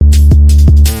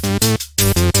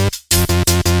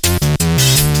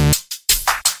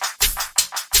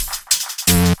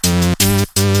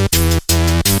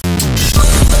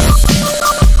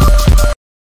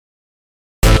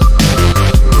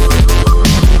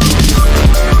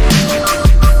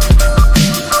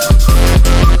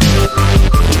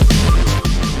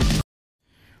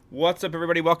What's up,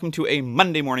 everybody? Welcome to a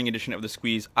Monday morning edition of The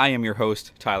Squeeze. I am your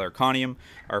host, Tyler Conium.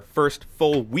 Our first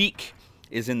full week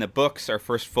is in the books. Our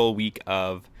first full week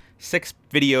of 6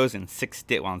 videos in 6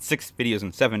 videos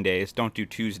in 7 days. Don't do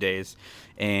Tuesdays.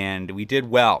 And we did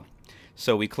well.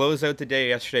 So we closed out the day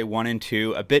yesterday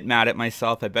 1-2. A bit mad at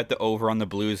myself. I bet the over on the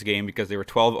Blues game because they were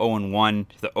 12-0-1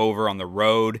 to the over on the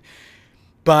road.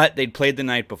 But they'd played the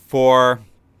night before.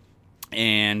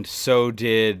 And so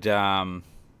did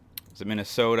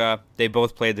Minnesota. They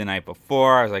both played the night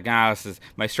before. I was like,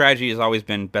 my strategy has always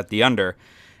been bet the under.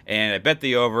 And I bet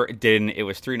the over. It didn't. It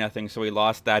was 3-0, so we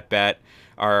lost that bet.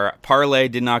 Our parlay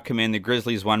did not come in. The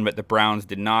Grizzlies won, but the Browns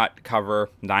did not cover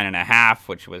 9.5,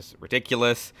 which was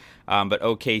ridiculous. But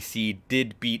OKC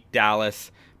did beat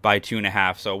Dallas by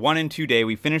 2.5. So 1-2 day.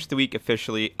 We finished the week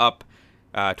officially up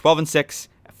 12-6,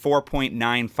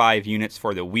 4.95 units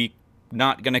for the week.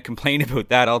 Not going to complain about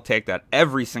that. I'll take that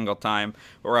every single time.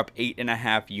 We're up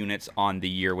 8.5 units on the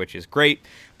year, which is great.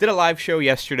 Did a live show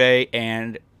yesterday,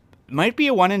 and might be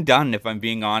a one and done if I'm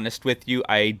being honest with you.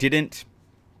 I didn't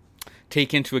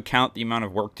take into account the amount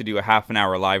of work to do a half an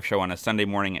hour live show on a Sunday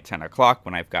morning at 10 o'clock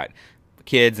when I've got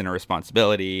kids and a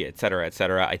responsibility, etc.,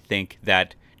 etc. I think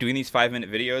that doing these 5-minute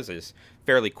videos is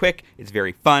fairly quick. It's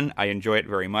very fun. I enjoy it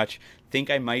very much. Think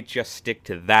I might just stick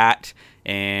to that,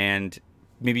 and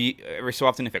maybe every so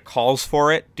often, if it calls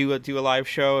for it, do a live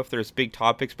show if there's big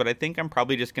topics. But I think I'm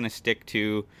probably just going to stick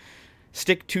to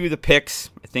the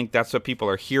picks. I think that's what people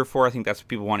are here for. I think that's what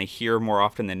people want to hear more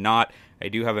often than not. I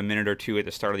do have a minute or two at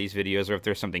the start of these videos, or if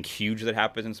there's something huge that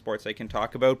happens in sports I can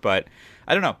talk about. But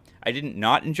I don't know. I didn't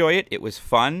not enjoy it. It was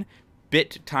fun.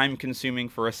 Bit time consuming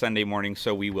for a Sunday morning,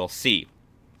 so we will see.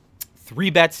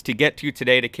 3 bets to get to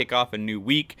today to kick off a new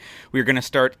week. We're going to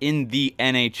start in the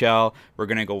NHL. We're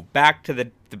going to go back to the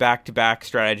back-to-back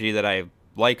strategy that I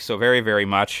like so very, very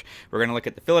much. We're going to look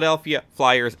at the Philadelphia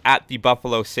Flyers at the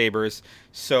Buffalo Sabres.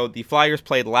 So the Flyers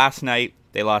played last night.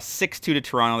 They lost 6-2 to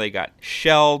Toronto. They got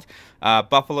shelled.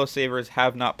 Buffalo Sabres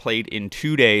have not played in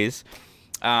 2 days.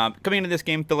 Coming into this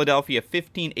game, Philadelphia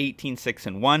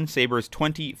 15-18-6-1, Sabres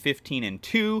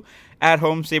 20-15-2. At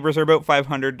home, Sabres are about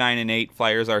 500, 9-8.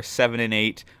 Flyers are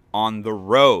 7-8 on the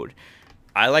road.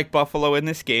 I like Buffalo in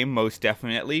this game, most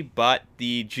definitely, but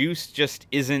the juice just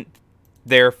isn't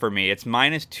there for me. It's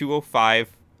minus 225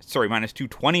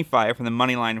 from the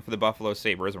money line for the Buffalo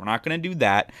Sabres. We're not going to do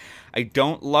that. I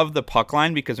don't love the puck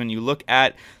line because when you look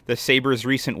at the Sabres'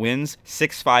 recent wins,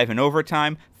 6-5 in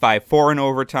overtime, 5-4 in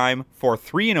overtime,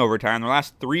 4-3 in overtime. Their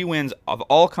last 3 wins have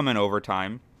all come in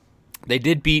overtime. They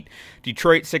did beat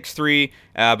Detroit 6-3,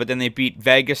 but then they beat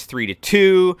Vegas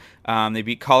 3-2. They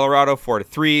beat Colorado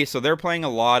 4-3. So they're playing a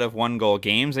lot of one-goal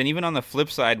games. And even on the flip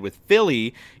side with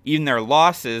Philly, even their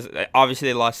losses, obviously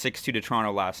they lost 6-2 to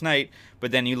Toronto last night.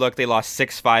 But then you look, they lost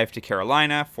 6-5 to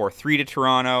Carolina, 4-3 to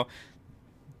Toronto.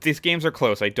 These games are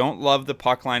close. I don't love the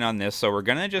puck line on this, so we're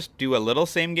going to just do a little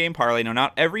same-game parlay. Now,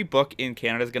 not every book in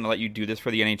Canada is going to let you do this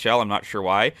for the NHL. I'm not sure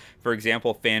why. For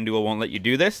example, FanDuel won't let you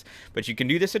do this, but you can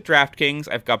do this at DraftKings.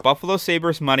 I've got Buffalo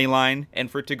Sabres money line, and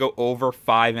for it to go over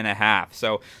 5.5.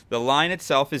 So the line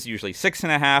itself is usually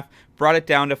 6.5. Brought it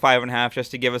down to 5.5 just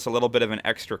to give us a little bit of an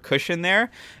extra cushion there,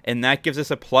 and that gives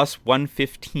us a plus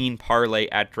 115 parlay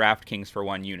at DraftKings for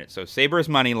 1 unit. So Sabres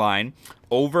money line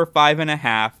over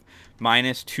 5.5.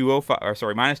 Minus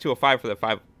 205 for the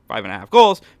 5.5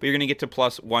 goals, but you're going to get to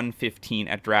plus 115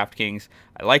 at DraftKings.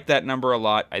 I like that number a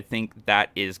lot. I think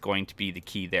that is going to be the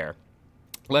key there.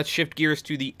 Let's shift gears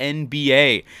to the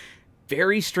NBA.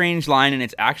 Very strange line, and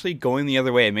it's actually going the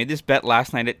other way. I made this bet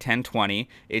last night at 10:20.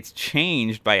 It's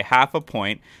changed by 0.5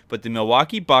 point, but the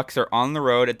Milwaukee Bucks are on the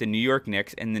road at the New York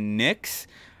Knicks, and the Knicks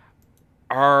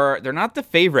they're not the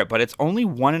favorite, but it's only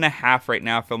 1.5 right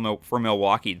now for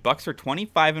Milwaukee. Bucks are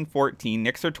 25-14.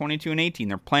 Knicks are 22-18.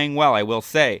 They're playing well, I will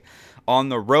say. On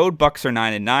the road, Bucks are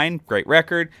 9-9, great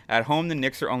record. At home, the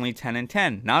Knicks are only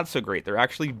 10-10, not so great. They're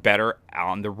actually better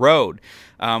on the road.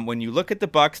 When you look at the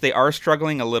Bucks, they are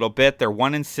struggling a little bit. They're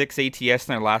 1-6 ATS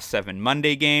in their last 7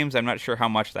 Monday games. I'm not sure how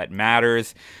much that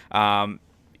matters.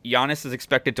 Giannis is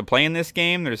expected to play in this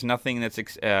game. There's nothing that's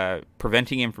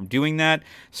preventing him from doing that.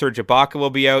 Serge Ibaka will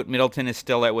be out. Middleton is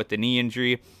still out with the knee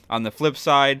injury. On the flip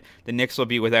side, the Knicks will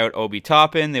be without Obi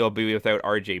Toppin. They will be without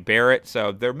RJ Barrett.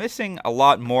 So they're missing a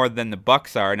lot more than the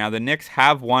Bucks are. Now, the Knicks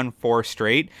have won 4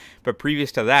 straight, but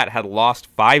previous to that had lost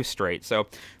 5 straight. So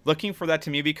looking for that to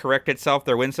maybe correct itself.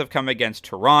 Their wins have come against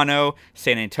Toronto,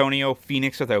 San Antonio,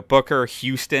 Phoenix without Booker,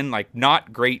 Houston,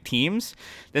 not great teams.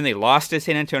 Then they lost to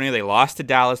San Antonio, they lost to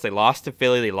Dallas, they lost to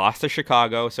Philly, they lost to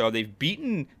Chicago. So they've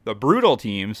beaten the brutal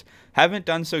teams, haven't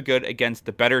done so good against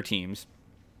the better teams.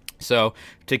 So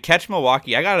to catch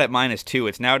Milwaukee, I got it at -2.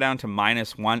 It's now down to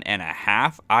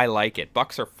 -1.5. I like it.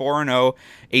 Bucks are 4-0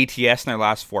 ATS in their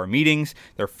last 4 meetings.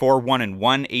 They're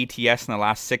 4-1-1 ATS in the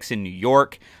last 6 in New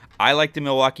York. I like the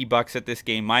Milwaukee Bucks at this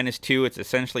game. -2. It's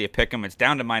essentially a pick'em. It's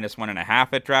down to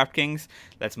 -1.5 at DraftKings.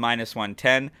 That's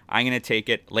 -110. I'm going to take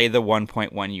it. Lay the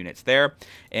 1.1 units there.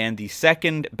 And the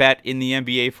second bet in the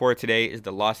NBA for today is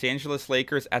the Los Angeles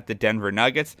Lakers at the Denver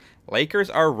Nuggets. Lakers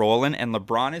are rolling, and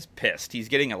LeBron is pissed. He's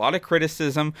getting a lot of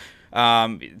criticism,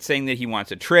 saying that he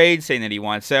wants a trade, saying that he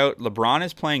wants out. LeBron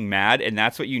is playing mad, and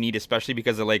that's what you need, especially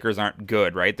because the Lakers aren't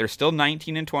good, right? They're still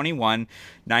 19-21,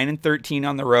 9-13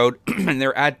 on the road, and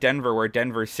they're at Denver, where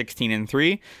Denver's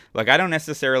 16-3. Like, I don't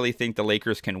necessarily think the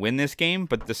Lakers can win this game,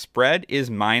 but the spread is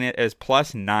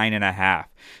plus 9.5.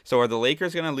 So are the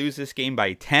Lakers going to lose this game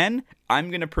by 10? I'm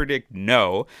going to predict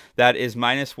no. That is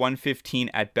 -115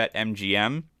 at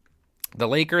BetMGM. The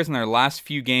Lakers in their last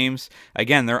few games,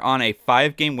 again, they're on a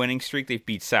 5-game winning streak. They've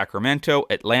beat Sacramento,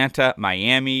 Atlanta,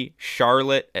 Miami,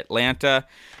 Charlotte, Atlanta.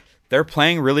 They're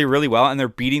playing really, really well, and they're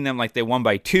beating them like they won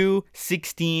by 2,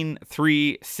 16,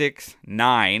 3, 6,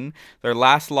 9. Their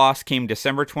last loss came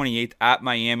December 28th at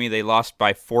Miami. They lost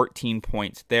by 14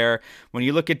 points there. When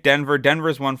you look at Denver,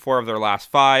 Denver's won 4 of their last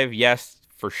 5. Yes,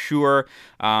 for sure.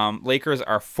 Lakers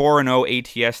are 4-0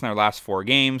 ATS in their last 4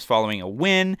 games following a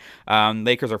win.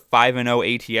 Lakers are 5-0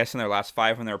 ATS in their last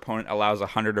 5 when their opponent allows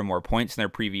 100 or more points in their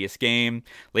previous game.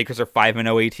 Lakers are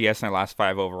 5-0 ATS in their last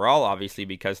 5 overall, obviously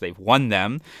because they've won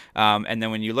them. And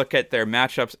then when you look at their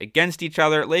matchups against each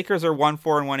other, Lakers are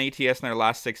 1-4-1 ATS in their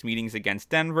last 6 meetings against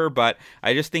Denver, but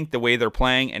I just think the way they're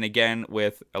playing, and again,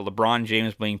 with LeBron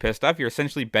James being pissed off, you're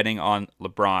essentially betting on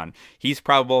LeBron. He's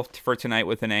probable for tonight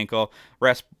with an ankle.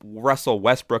 Russell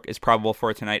Westbrook is probable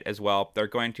for tonight as well. They're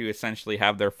going to essentially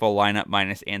have their full lineup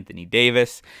minus Anthony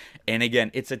Davis. And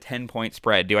again, it's a 10-point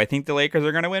spread. Do I think the Lakers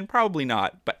are going to win? Probably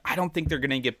not. But I don't think they're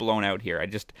going to get blown out here.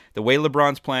 The way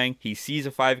LeBron's playing, he sees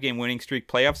a 5-game winning streak.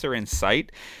 Playoffs are in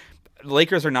sight. The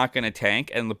Lakers are not going to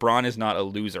tank, and LeBron is not a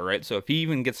loser, right? So if he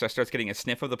even starts getting a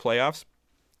sniff of the playoffs,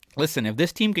 listen, if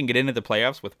this team can get into the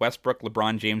playoffs with Westbrook,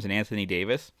 LeBron James, and Anthony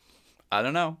Davis, I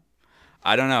don't know.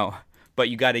 But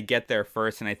you got to get there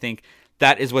first, and I think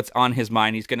that is what's on his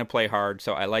mind. He's going to play hard,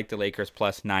 so I like the Lakers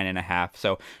plus 9.5.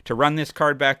 So to run this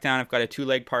card back down, I've got a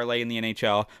 2-leg parlay in the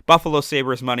NHL. Buffalo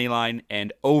Sabres money line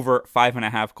and over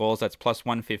 5.5 goals. That's plus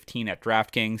 115 at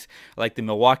DraftKings. I like the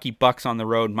Milwaukee Bucks on the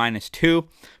road -2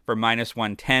 for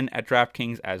 -110 at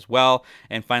DraftKings as well.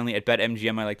 And finally at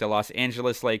BetMGM, I like the Los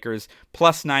Angeles Lakers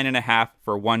plus 9.5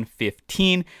 for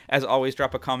 115. As always,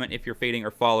 drop a comment if you're fading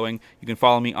or following. You can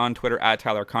follow me on Twitter at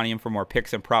Tyler Conium for more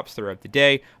picks and props throughout the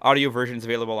day. Audio version is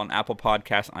available on Apple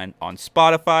Podcasts and on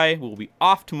Spotify. We'll be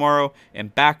off tomorrow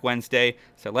and back Wednesday.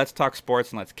 So let's talk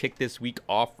sports and let's kick this week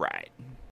off right.